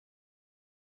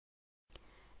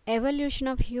Evolution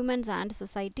of Humans and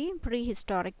Society,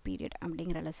 Prehistoric Period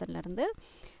அப்படிங்கிற லெசன்ல இருந்து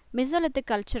Mesolithic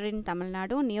culture in Tamil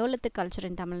Nadu, Neolithic culture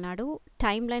in Tamil Nadu,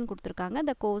 timeline கொடுத்துருக்காங்க.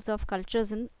 The course of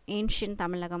cultures in ancient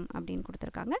தமிழகம் அப்படின்னு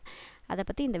கொடுத்துருக்காங்க. அதை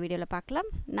பற்றி இந்த வீடியோவில் பார்க்கலாம்.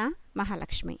 நான்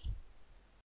மகாலட்சுமி.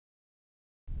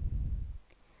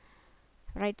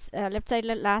 ரைட் லெஃப்ட்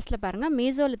சைடில் லாஸ்ட்டில் பாருங்கள்,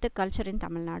 Mesolithic culture in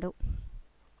Tamil Nadu.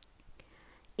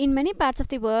 In many parts of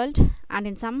the world and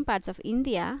in some parts of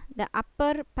India, the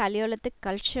upper Paleolithic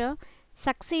culture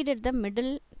succeeded the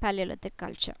middle Paleolithic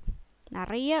culture.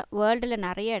 நிறைய வேர்ல்டில்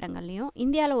நிறைய இடங்கள்லையும்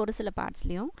இந்தியாவில் ஒரு சில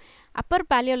பார்ட்ஸ்லையும் அப்பர்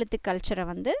பேலியோலித்திக் கல்ச்சரை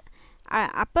வந்து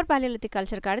அப்பர் பேலியோலித்திக்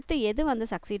கல்ச்சருக்கு அடுத்து எது வந்து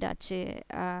சக்சீட் ஆச்சு,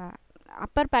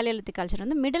 அப்பர் பேலியோலித்திக் கல்ச்சர்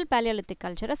வந்து மிடில் பேலியோலித்திக்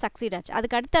கல்ச்சரை சக்சீட் ஆச்சு.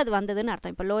 அதுக்கு அடுத்து அது வந்ததுன்னு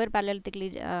அர்த்தம். இப்போ லோயர் பேலியோலித்திக்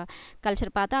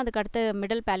கல்ச்சர் பார்த்தா அதுக்கு அடுத்து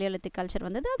மிடில் பேலியோலித்திக் கல்ச்சர்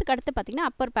வந்தது. அதுக்கு அடுத்து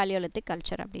பார்த்திங்கன்னா அப்பர் பேலியோலித்திக்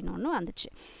கல்ச்சர் அப்படின்னு ஒன்று வந்துச்சு.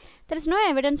 There is no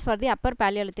evidence for the Appar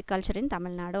paleolithic culture இன்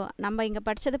தமிழ்நாடு. நம்ம இங்கே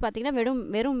படித்தது பார்த்திங்கன்னா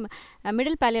வெறும்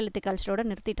middle paleolithic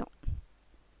கல்ச்சரோடு நிறுத்திட்டோம்.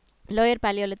 Lower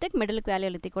paleolithic middle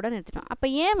paleolithic கூட நிறுத்திட்டோம். அப்போ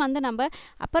ஏன் வந்து நம்ம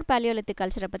அப்பர் பேலியோலித்திக்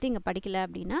கல்ச்சரை பற்றி இங்கே படிக்கல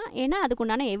அப்படின்னா, ஏன்னா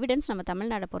அதுக்குண்டான எவிடன்ஸ் நம்ம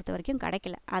தமிழ்நாடை பொறுத்த வரைக்கும்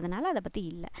கிடைக்கல, அதனால் அதை பற்றி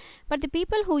இல்லை. But the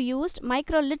people who used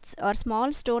மைக்ரோலிட்ஸ் R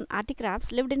small stone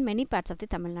ஆர்டிகிராஃப்ட்ஸ் lived in many parts of the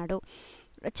Tamil Nadu.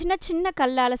 சின்ன சின்ன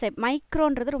கல்லால்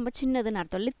மைக்ரோன்றது ரொம்ப சின்னதுன்னு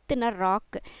அர்த்தம், லித்துனா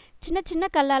ராக். சின்ன சின்ன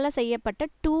கல்லால் செய்யப்பட்ட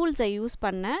டூல்ஸை யூஸ்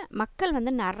பண்ண மக்கள்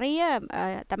வந்து நிறைய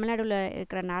தமிழ்நாடுவில்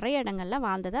இருக்கிற நிறைய இடங்கள்ல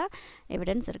வாழ்ந்ததாக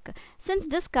எவிடன்ஸ் இருக்குது. Since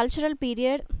this cultural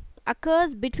period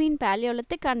occurs between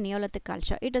Paleolithic and Neolithic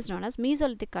culture, it is known as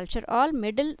Mesolithic culture or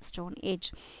Middle Stone Age.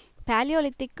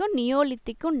 Paleolithicக்கும்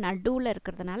நியோலித்திக்கும் நடுவில்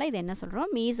இருக்கிறதுனால இது என்ன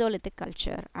சொல்கிறோம், மீசோலித்திக்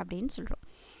கல்ச்சர் அப்படின்னு சொல்கிறோம்.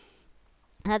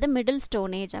 அதாவது மிடில்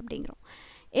ஸ்டோன் ஏஜ் அப்படிங்கிறோம்.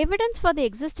 Evidence for the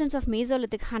existence of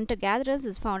Mesolithic hunter-gatherers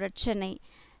is found at Chennai,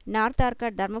 North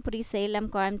Arcot, Dharmapuri, Salem,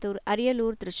 Coimbatore,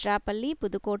 Ariyalur, Tiruchirappalli,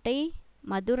 Pudukkottai,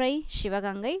 Madurai,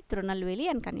 Sivaganga, Tirunelveli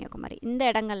and Kanyakumari.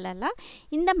 இந்த இடங்கள்லாம்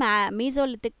இந்த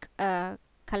மீசோலித்திக்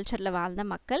கல்ச்சரில் வாழ்ந்த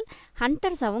மக்கள்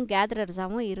ஹண்டர்ஸாகவும்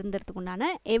கேதரர்ஸாகவும்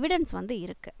இருந்ததுக்குண்டான எவிடன்ஸ் வந்து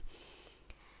இருக்குது.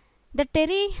 த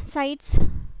Terry sides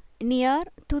near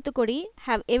Thoothukudi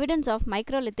have evidence of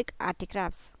microlithic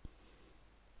ஆர்டிகிராஃப்ட்ஸ்.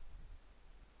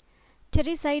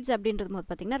 டெரிசைட்ஸ் அப்படின்றது போது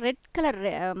பார்த்திங்கன்னா ரெட் கலர்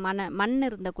மண்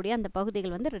இருந்தக்கூடிய அந்த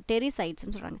பகுதிகள் வந்து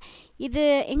டெரிசைட்ஸ்னு சொல்கிறாங்க. இது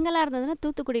எங்கெல்லாம் இருந்ததுன்னா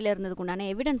தூத்துக்குடியில் இருந்ததுக்கு உண்டான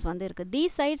எவிடன்ஸ் வந்து இருக்குது.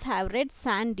 These sides have red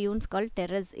sand tunes call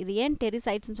terrace. இது ஏன்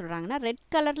டெரிசைட்ஸ்னு சொல்கிறாங்கன்னா, ரெட்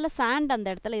கலரில் சாண்ட் அந்த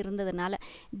இடத்துல இருந்ததுனால,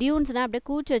 டியூன்ஸ்னால் அப்படியே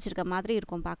கூச்சி வச்சுருக்க மாதிரி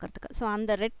இருக்கும் பார்க்குறதுக்கு. ஸோ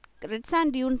அந்த ரெட்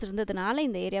சாண்ட் டியூன்ஸ் இருந்ததுனால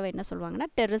இந்த ஏரியாவை என்ன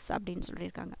சொல்லுவாங்கன்னா டெரஸ் அப்படின்னு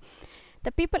சொல்லியிருக்காங்க.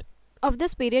 The people of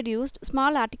this period used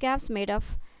small ஆர்டிகிராஃப்ட்ஸ் made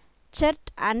of cert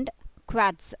and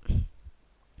quartz.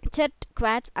 Set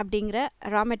quartz அப்படிங்கிற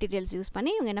ரா மெட்டீரியல்ஸ் யூஸ்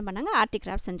பண்ணி இவங்க என்ன பண்ணாங்க,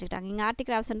 ஆர்டிகிராஃப்ட் செஞ்சுக்கிட்டாங்க. இங்கே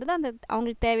ஆர்டிகிராஃப்ட்ஸ்ன்றது அந்த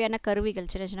அவங்களுக்கு தேவையான கருவிகள்,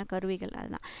 சின்ன சின்ன கருவிகள்.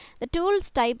 அதுதான் இந்த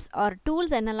டூல்ஸ் டைப்ஸ் ஆர்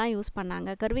டூல்ஸ் என்னெல்லாம் யூஸ்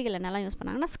பண்ணாங்க, கருவிகள் என்னெல்லாம் யூஸ்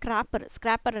பண்ணாங்கன்னா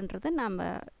ஸ்க்ராப்பர்ன்றது நம்ம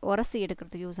உரசி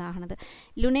எடுக்கிறதுக்கு யூஸ் ஆகினது.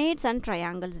 லுனேட்ஸ் அண்ட்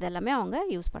ட்ரையாங்கிள்ஸ் இதெல்லாமே அவங்க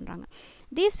யூஸ் பண்ணுறாங்க.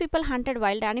 These people hunted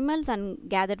wild animals and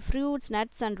gathered fruits,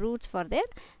 nuts and roots for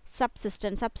their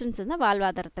subsistence தான்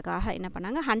வாழ்வாதாரத்துக்காக என்ன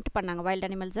பண்ணாங்க, ஹண்ட் பண்ணாங்க. வைல்ட்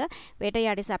அனிமல்ஸை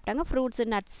வேட்டையாடி சாப்பிட்டாங்க. ஃப்ரூட்ஸு,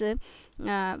 நட்ஸு,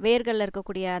 வேர்களில்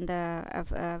இருக்கக்கூடிய அந்த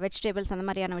வெஜிடபிள்ஸ் அந்த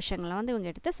மாதிரியான விஷயங்கள்லாம் வந்து இவங்க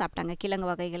எடுத்து சாப்பிட்டாங்க. கிழங்கு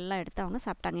வகைகள்லாம் எடுத்து அவங்க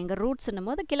சாப்பிட்டாங்க. இங்கே ரூட்ஸ்ன்னும்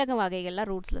போது கிழங்கு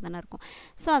வகைகள்லாம் ரூட்ஸில் தானே இருக்கும்.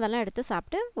 ஸோ அதெல்லாம் எடுத்து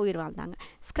சாப்பிட்டு உயிர் வாழ்ந்தாங்க.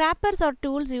 ஸ்க்ராப்பர்ஸ் R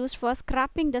tools used for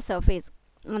scraping the surface.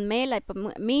 மேலே இப்போ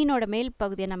மீனோட மேல்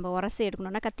பகுதியை நம்ம உரசி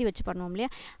எடுக்கணும்னா கத்தி வச்சு பண்ணுவோம் இல்லையா,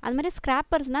 அது மாதிரி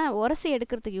ஸ்க்ராப்பர்ஸ்னால் உரசி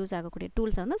எடுக்கிறதுக்கு யூஸ் ஆகக்கூடிய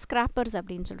டூல்ஸை வந்து ஸ்க்ராப்பர்ஸ்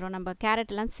அப்படின்னு சொல்கிறோம். நம்ம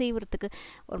கேரட்லாம் சீவுறதுக்கு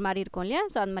ஒரு மாதிரி இருக்கும் இல்லையா,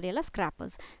 ஸோ அந்த மாதிரியெல்லாம்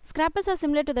ஸ்க்ராப்பர்ஸ். ஸ்க்ராப்பர்ஸ் R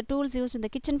similar to the tools use in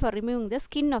the kitchen for removing the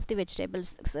skin of the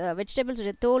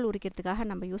வெஜிடபிள்ஸுடைய தோல் உரிக்கிறதுக்காக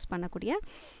நம்ம யூஸ் பண்ணக்கூடிய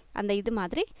அந்த இது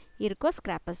மாதிரி இருக்கும்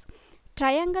ஸ்க்ராப்பர்ஸ்.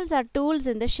 Triangles R tools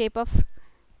in the shape of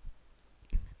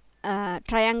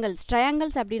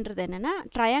triangles அப்படின்றது என்னென்னா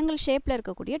ட்ரையாங்கிள் ஷேப்பில்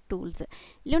இருக்கக்கூடிய டூல்ஸு.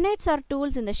 லுனேட்ஸ் ஆர்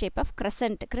டூல்ஸ் இந்த ஷேப் ஆஃப்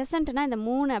க்ரெசன்ட்னா இந்த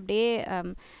மூணு அப்படியே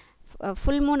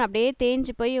ஃபுல் மூன் அப்படியே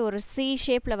தேஞ்சு போய் ஒரு சி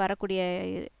ஷேப்பில் வரக்கூடிய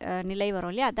நிலை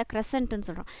வரும் இல்லையா, அதான் க்ரெசன்ட்னு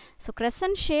சொல்கிறோம். ஸோ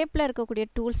க்ரெசன்ட் ஷேப்பில் இருக்கக்கூடிய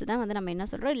டூல்ஸ் தான் வந்து நம்ம என்ன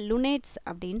சொல்கிறோம், லுனேட்ஸ்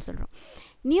அப்படின்னு சொல்கிறோம்.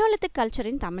 Neolithic culture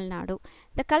in Tamil Nadu.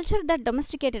 The culture that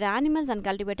domesticated animals and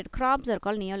cultivated crops are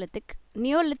called Neolithic.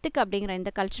 Neolithic அப்படிங்கிற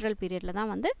இந்த கல்ச்சுரல் பீரியடில்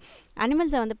தான் வந்து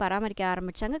அனிமல்ஸை வந்து பராமரிக்க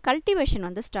ஆரம்பித்தாங்க. கல்டிவேஷன்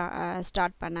வந்து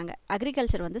ஸ்டார்ட் பண்ணாங்க.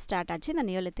 அக்ரிகல்ச்சர் வந்து ஸ்டார்ட் ஆச்சு இந்த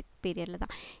நியோலித்திக் பீரியடில்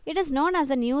தான். It is known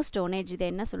as a new stone age. இது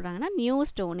என்ன சொல்கிறாங்கன்னா நியூ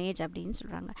ஸ்டோன் ஏஜ் அப்படின்னு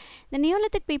சொல்கிறாங்க. The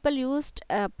Neolithic people used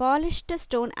polished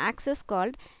stone axes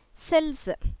called celts.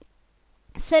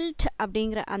 Celled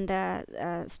அப்படிங்கிற அந்த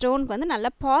ஸ்டோனுக்கு வந்து நல்லா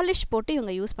பாலிஷ் போட்டு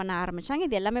இவங்க யூஸ் பண்ண ஆரம்பித்தாங்க.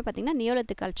 இது எல்லாமே பார்த்திங்கன்னா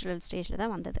நியோலித்திக் கல்ச்சுரல் ஸ்டேஜில்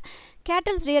தான் வந்தது.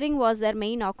 Cattles rearing was Dhar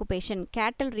main occupation.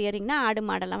 கேட்டல் ரியரிங்னா ஆடு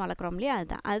மாடெல்லாம் வளர்க்குறோம் இல்லையா,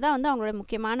 அதுதான் வந்து அவங்களோட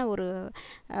முக்கியமான ஒரு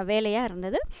வேலையாக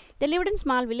இருந்தது. They lived in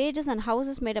small villages and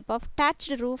houses made up of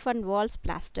thatched roof and walls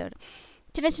plastered.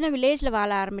 சின்ன சின்ன வில்லேஜில்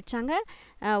வாழ ஆரம்பித்தாங்க.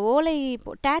 ஓலை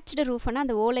டேச்டு ரூஃப்னா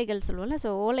அந்த ஓலைகள் சொல்லுவோம்ல, ஸோ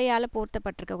ஓலையால்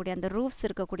போர்த்தப்பட்டிருக்கக்கூடிய அந்த ரூஃப்ஸ்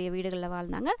இருக்கக்கூடிய வீடுகளில்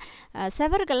வாழ்ந்தாங்க.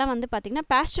 செவர்கள்லாம் வந்து பார்த்திங்கன்னா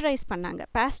பாஸ்டரைஸ் பண்ணாங்க.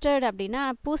 பாஸ்டர்ட் அப்படின்னா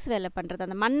பூசு வேலை பண்ணுறது,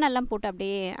 அந்த மண்ணெல்லாம் போட்டு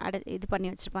அப்படியே இது பண்ணி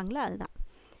வச்சுருப்பாங்களா, அதுதான்.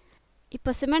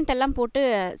 இப்போ சிமெண்ட் எல்லாம் போட்டு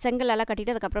செங்கலெல்லாம்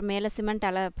கட்டிட்டு அதுக்கப்புறம் மேலே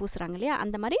சிமெண்ட்டால் பூசுகிறாங்க இல்லையா,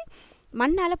 அந்த மாதிரி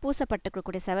மண்ணால்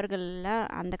பூசப்பட்டுக்கக்கூடிய செவர்கள்லாம்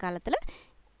அந்த காலத்தில்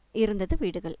இருந்தது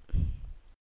வீடுகள்.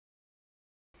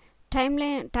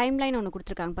 டைம்லைன் ஒன்று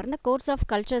கொடுத்துருக்காங்க பாருங்க. Course of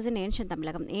cultures in ancient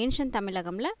Tamilagam. Ancient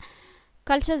தமிழகமில்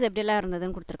cultures எப்படிலாம்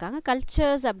இருந்ததுன்னு கொடுத்துருக்காங்க.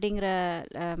 கல்ச்சர்ஸ் அப்படிங்கிற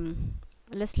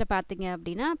லிஸ்ட்டில் பார்த்தீங்க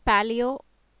அப்படின்னா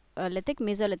paleolithic,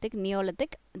 Mesolithic,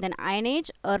 Neolithic, then iron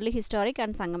age, early historic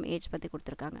and சங்கம் ஏஜ் பற்றி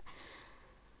கொடுத்துருக்காங்க.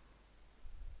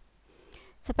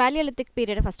 ஸோ பேலியோலித்திக்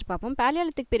பீரியடை ஃபஸ்ட்டு பார்ப்போம்.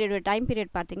 பேலியோலித்திக் பீரியடோட டைம்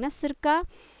பீரியட் பார்த்தீங்கன்னா சிர்கா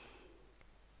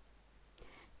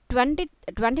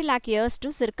 20 lakh years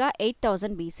to circa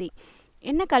 8000 BC.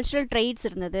 என்ன கல்ச்சுரல் ட்ரெய்ட்ஸ்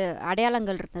இருந்தது,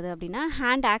 அடையாளங்கள் இருந்தது அப்படின்னா,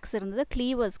 ஹேண்ட் ஆக்ஸ் இருந்தது,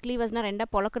 க்ளீவர்ஸ்னால் ரெண்டாக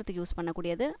பொழக்கிறதுக்கு யூஸ்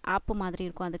பண்ணக்கூடியது, ஆப்பு மாதிரி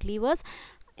இருக்கும் அந்த க்ளீவர்ஸ்.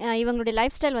 இவங்களுடைய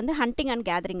லைஃப் ஸ்டைல் வந்து ஹண்டிங் அண்ட்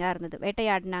கேதரிங்காக இருந்தது.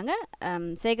 வேட்டையாடினாங்க,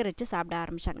 சேகரித்து சாப்பிட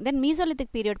ஆரம்பித்தாங்க. தென்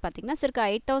மீசோலித்திக் பீரியட் பார்த்திங்கன்னா சிர்கா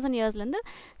 8000 இயர்ஸ்லேருந்து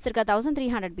சிர்கா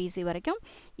 1300 BC வரைக்கும்.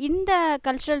 இந்த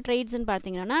கல்ச்சுரல் ட்ரெய்ட்ஸ்ன்னு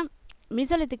பார்த்திங்கன்னா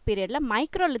மீசோலித்திக் பீரியடில்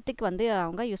மைக்ரோலித்திக் வந்து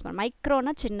அவங்க யூஸ் பண்ண.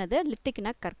 மைக்ரோனா சின்னது,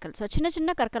 லித்திக்னா கற்கள். ஸோ சின்ன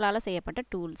சின்ன கற்களால் செய்யப்பட்ட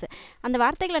டூல்ஸ். அந்த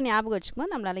வார்த்தைகளை ஞாபகம்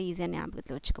வச்சுக்கும்போது நம்மளால் ஈஸியாக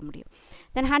ஞாபகத்தில் வச்சுக்க முடியும்.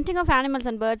 தென் hunting of animals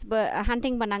and birds,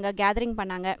 hunting பண்ணாங்க, கேதரிங்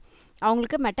பண்ணாங்க.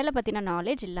 அவங்களுக்கு மெட்டலை பற்றின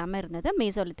நாலேஜ் இல்லாமல் இருந்தது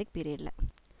மீசோலித்திக் பீரியடில்.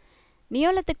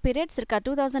 நியோலித்திக் பீரியட் சிர்கா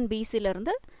 2000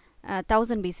 BCலேருந்து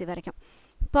 1000 BC வரைக்கும்.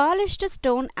 பாலிஷ்டு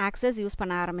ஸ்டோன் ஆக்சஸ் யூஸ்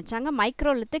பண்ண ஆரம்பித்தாங்க.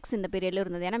 மைக்ரோலித்திக்ஸ் இந்த பீரியடில்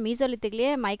இருந்தது. ஏன்னா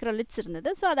மீசோலித்திக்லேயே மைக்ரோலிட்ஸ் இருந்தது,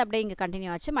 ஸோ அது அப்படியே இங்கே கண்டினியூ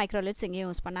ஆச்சு. மைக்ரோலிட்ஸ் இங்கேயும்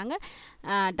யூஸ் பண்ணாங்க.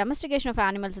 டொமஸ்டிகேஷன் ஆஃப்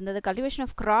அனிமல்ஸ் இருந்தது, கல்டிவேஷன்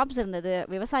ஆஃப் கிராப்ஸ் இருந்தது,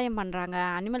 விவசாயம் பண்ணுறாங்க,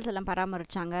 அனிமல்ஸ் எல்லாம்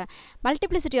பராமரித்தாங்க.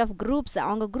 மல்டிப்ளிசிட்டி ஆஃப் குரூப்ஸ்,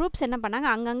 அவங்க குரூப்ஸ் என்ன பண்ணாங்க,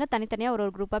 அங்கங்கே தனித்தனியாக ஒரு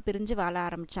குரூப்பாக பிரிஞ்சு வாழ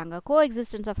ஆரம்பித்தாங்க. கோ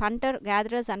existence of Hunter,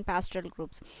 caterers and பாஸ்டரல்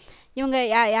groups. இவங்க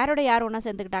யாரோட யார் ஒன்றா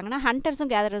சேர்ந்துக்கிட்டாங்கன்னா,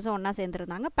 ஹண்டர்ஸும் கேதரர்ஸும் ஒன்றா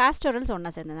சேர்ந்துருந்தாங்க, பாஸ்டோரல்ஸ்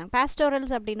ஒன்றா சேர்ந்துருந்தாங்க.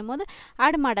 பாஸ்டோரல்ஸ் அப்படின்னும் போது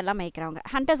ஆடு மாடெல்லாம் மேய்க்கிறவங்க,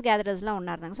 ஹண்டர்ஸ் கேதரர்ஸ்லாம்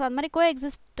ஒன்றா இருந்தாங்க. ஸோ அது மாதிரி கோ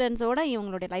எக்ஸிஸ்டன்ஸோட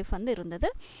இவங்களுடைய லைஃப் வந்து இருந்தது.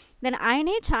 தென் அயன்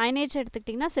ஏஜ்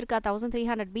எடுத்துக்கிட்டிங்கன்னா சிர்கா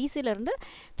 1300 BCலேருந்து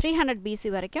 300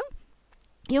 BC வரைக்கும்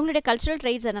இவங்களுடைய கல்ச்சுரல்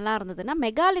ட்ரெய்ட்ஸ் என்னெல்லாம் இருந்ததுன்னா,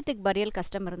 மெகாலித்திக் பரியல்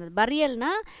கஸ்டம் இருந்தது.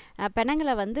 பரியல்னால்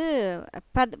பெணங்களை வந்து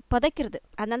புதைக்கிறது,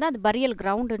 அதனால தான் அது பரியல்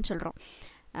கிரவுண்டுன்னு சொல்கிறோம்.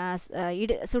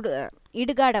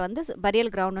 இடுகாடை வந்து பரியல்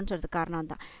கிரவுண்டுன்னு சொல்கிறது காரணம்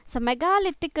தான். ஸோ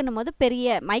மெகாலித்திக்குன்னும் போது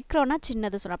பெரிய, மைக்ரோனா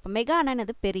சின்னது சொல்கிறோம். அப்போ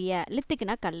மெகானது பெரிய,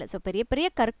 லித்திக்னா கல். ஸோ பெரிய பெரிய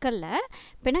கற்களில்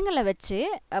பிணங்களை வச்சு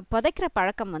புதைக்கிற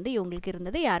பழக்கம் வந்து இவங்களுக்கு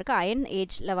இருந்தது. யாருக்கு? அயன்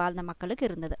ஏஜில் வாழ்ந்த மக்களுக்கு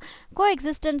இருந்தது. கோ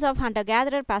existence of Hunter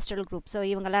gatherer பாஸ்டரல் group. So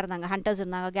இவங்கெல்லாம் இருந்தாங்க, ஹண்டர்ஸ்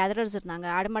இருந்தாங்க, கேதரர்ஸ் இருந்தாங்க,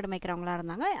 ஆடு மாடு மேய்க்கிறவங்களாம்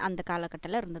இருந்தாங்க. அந்த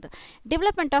காலகட்டத்தில் இருந்தது.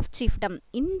 Development of சீஃப்டம்.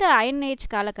 இந்த அயன் ஏஜ்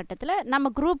காலகட்டத்தில்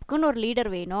நம்ம குரூப்புக்குன்னு ஒரு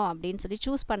லீடர் வேணும் அப்படின்னு சொல்லி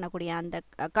சூஸ் பண்ணக்கூடிய அந்த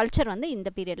கல்ச்சர் வந்து இந்த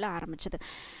பீரியடில் ஆரம்பிச்சது.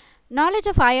 Knowledge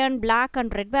of iron, black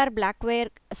and ரெட்வேர்,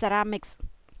 பிளாக்வேர், ceramics,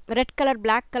 red colour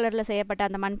black கலரில் செய்யப்பட்ட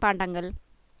அந்த மண்பாண்டங்கள்,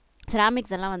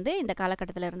 செராமிக்ஸ் எல்லாம் வந்து இந்த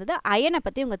காலகட்டத்தில் இருந்தது. அயனை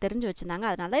பற்றி இவங்க தெரிஞ்சு வச்சுருந்தாங்க,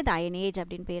 அதனால தான் இது அயன் ஏஜ்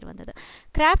அப்படின்னு பேர் வந்தது.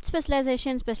 Craft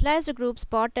specialisation, specialised groups,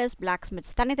 Porter's, black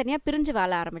smiths, தனித்தனியாக பிரிஞ்சு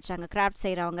வாழ ஆரம்பித்தாங்க. கிராஃப்ட்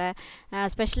செய்கிறவங்க,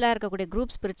 ஸ்பெஷலாக இருக்கக்கூடிய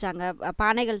குரூப்ஸ் பிரித்தாங்க.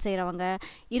 பானைகள் செய்கிறவங்க,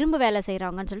 இரும்பு வேலை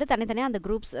செய்கிறவங்கன்னு சொல்லிட்டு தனித்தனியாக அந்த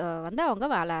குரூப்ஸ் வந்து அவங்க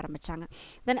வாழ ஆரம்பித்தாங்க.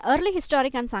 தென் ஏர்லி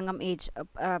ஹிஸ்டாரிக் அண்ட் சங்கம் ஏஜ்,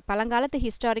 பழங்காலத்து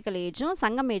ஹிஸ்டாரிக்கல் ஏஜும்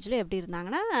சங்கம் ஏஜ்லும் எப்படி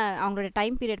இருந்தாங்கன்னா, அவங்களோட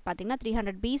டைம் பீரியட் பார்த்திங்கன்னா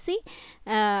 300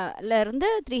 BCலேருந்து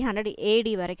 300 AD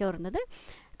வரைக்கும் இருந்தது.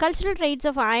 Cultural traits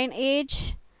of iron age,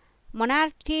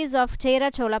 மொனார்கீஸ் of Chera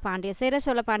Chola பாண்டியர், சேர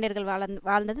சோழ பாண்டியர்கள்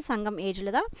வாழ்ந்தது சங்கம்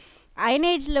ஏஜில் தான். அயன்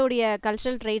ஏஜிலுடைய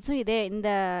கல்ச்சுரல் ட்ரெய்ட்ஸும் இதே இந்த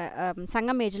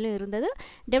சங்கம் ஏஜ்லையும் இருந்தது.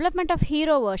 Development of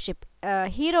hero worship,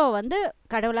 hero வந்து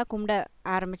கடவுளாக கும்பிட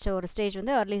ஆரம்பித்த ஒரு ஸ்டேஜ்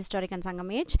வந்து ஏர்லி ஹிஸ்டாரிக் அண்ட்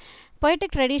சங்கம் age.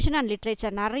 Poetic tradition and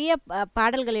literature, நிறைய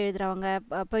பாடல்கள் எழுதுகிறவங்க,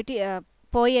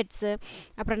 போயட்ஸு,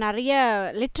 அப்புறம் நிறைய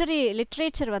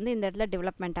லிட்ரேச்சர் வந்து இந்த இடத்துல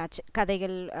டெவலப்மெண்ட் ஆச்சு.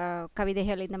 கதைகள்,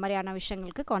 கவிதைகள், இந்த மாதிரியான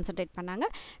விஷயங்களுக்கு கான்சன்ட்ரேட் பண்ணாங்க.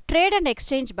 Trade and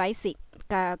exchange by C,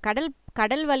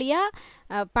 கடல்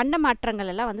வழியாக பண்ட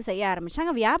மாற்றங்கள் எல்லாம் வந்து செய்ய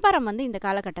ஆரம்பித்தாங்க. வியாபாரம் வந்து இந்த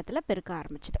காலகட்டத்தில் பெருக்க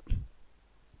ஆரம்பிச்சுது.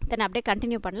 தென் அப்படியே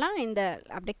கண்டினியூ பண்ணலாம். இந்த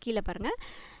அப்படியே கீழே பாருங்கள்,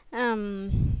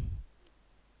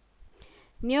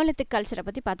 நியோலித்திக் கல்ச்சரை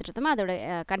பற்றி பார்த்துட்டு இருந்தோம், அதோட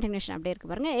கண்டினியூஷன் அப்படியே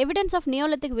இருக்குது பாருங்கள். Evidence of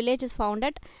Neolithic village is found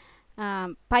at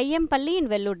Payyampalli இன்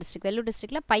வெல்லூர்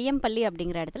டிஸ்ட்ரிக்டில் பையம்பள்ளி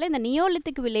அப்படிங்கிற இடத்துல இந்த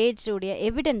நியோலித்திக் வில்லேஜ் உடைய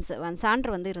எவிடன்ஸ் சான்று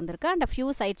வந்து இருந்திருக்கு. அண்ட் ஃபியூ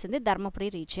சைட்ஸ் வந்து தர்மபுரி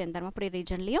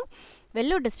ரீஜன்லையும்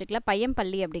வெல்லூர் டிஸ்ட்ரிக்டில்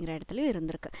பையம்பள்ளி அப்படிங்கிற இடத்துலையும்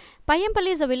இருந்திருக்கு.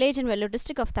 Payyampalli is a village in Vellore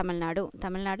district of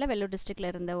தமிழ்நாட்டில் வெல்லூர் டிஸ்ட்ரிக்டில்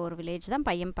இருந்த ஒரு வில்லேஜ் தான்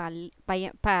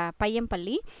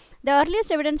பையம்பள்ளி. த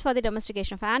earliest evidence for the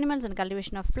domestication of animals and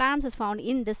cultivation of plants is found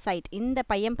in this site. இந்த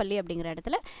பையம்பள்ளி அப்படிங்கிற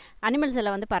இடத்துல அனிமல்ஸ்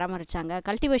எல்லாம் வந்து பராமரிச்சாங்க,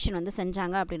 கல்டிவேஷன் வந்து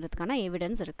செஞ்சாங்க அப்படின்றதுக்கான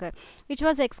எவிடன்ஸ் இருக்குது. which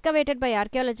was excavated by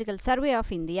Archaeological Survey of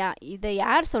India. இதை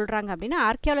யார் சொல்கிறாங்க அப்படின்னா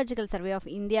Archaeological Survey of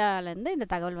Indiaலேருந்து இந்த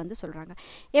தகவல் வந்து சொல்கிறாங்க.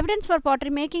 Evidence for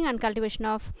pottery making and cultivation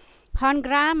of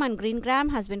horngram and green gram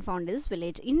has been found in this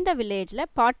village. இந்த வில்லேஜில்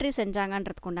பாட்ரி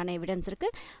செஞ்சாங்கன்றதுக்கு உண்டான எவிடன்ஸ்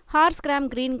இருக்குது. ஹார்ஸ் கிராம்,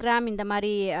 க்ரீன் கிராம் இந்த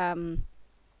மாதிரி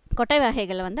கொட்டை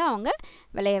வகைகளை வந்து அவங்க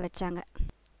விளைய வச்சாங்க.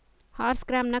 ஹார்ஸ்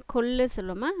கிராம்னா கொள்ளு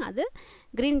சொல்லுமா, அது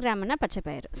க்ரீன் கிராம்னா பச்சை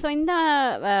பயிர். ஸோ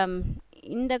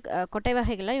இந்த கொட்டை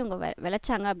வகைகளை இவங்க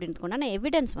விளைச்சாங்க அப்படின்றதுக்கு உண்டான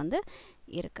எவிடன்ஸ் வந்து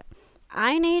இருக்குது.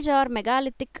 Iron age R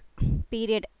megalithic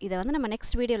period, இதை வந்து நம்ம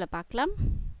நெக்ஸ்ட் வீடியோவில் பார்க்கலாம்.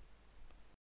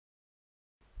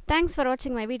 தேங்க்ஸ் ஃபார்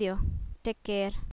வாட்சிங் மை வீடியோ. Take care.